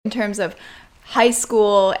In terms of high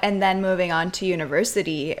school and then moving on to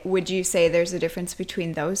university, would you say there's a difference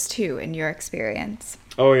between those two in your experience?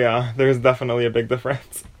 Oh yeah, there's definitely a big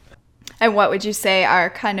difference. And what would you say are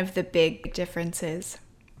kind of the big differences?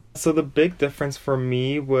 So the big difference for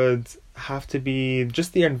me would have to be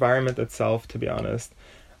just the environment itself, to be honest.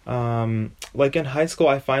 Like in high school,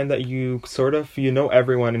 I find that you know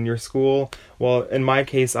everyone in your school. Well, in my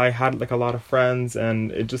case, I had like a lot of friends,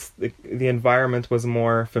 and the environment was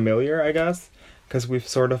more familiar, I guess, because we've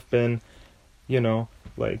sort of been,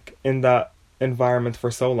 like in that environment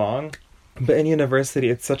for so long. But in university,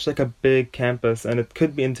 it's such like a big campus, and it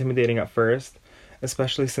could be intimidating at first,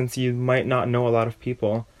 especially since you might not know a lot of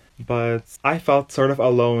people. But I felt sort of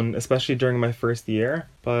alone, especially during my first year.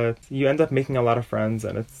 But you end up making a lot of friends,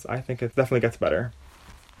 and I think it definitely gets better.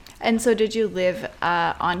 And so did you live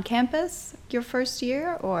on campus your first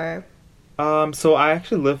year or? So I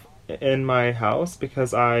actually live in my house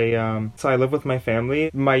because I live with my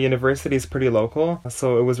family. My university is pretty local,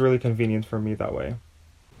 so it was really convenient for me that way.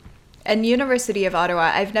 And University of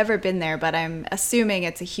Ottawa, I've never been there, but I'm assuming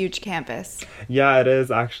it's a huge campus. Yeah, it is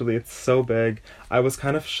actually. It's so big. I was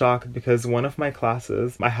kind of shocked because one of my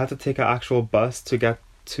classes, I had to take an actual bus to get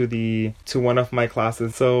to one of my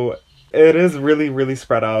classes. So it is really, really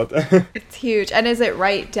spread out. It's huge. And is it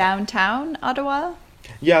right downtown Ottawa?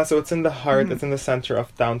 Yeah, so it's in the heart, it's in the center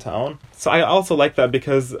of downtown. So I also like that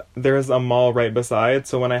because there's a mall right beside.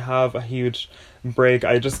 So when I have a huge break,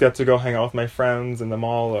 I just get to go hang out with my friends in the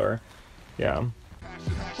mall or, yeah.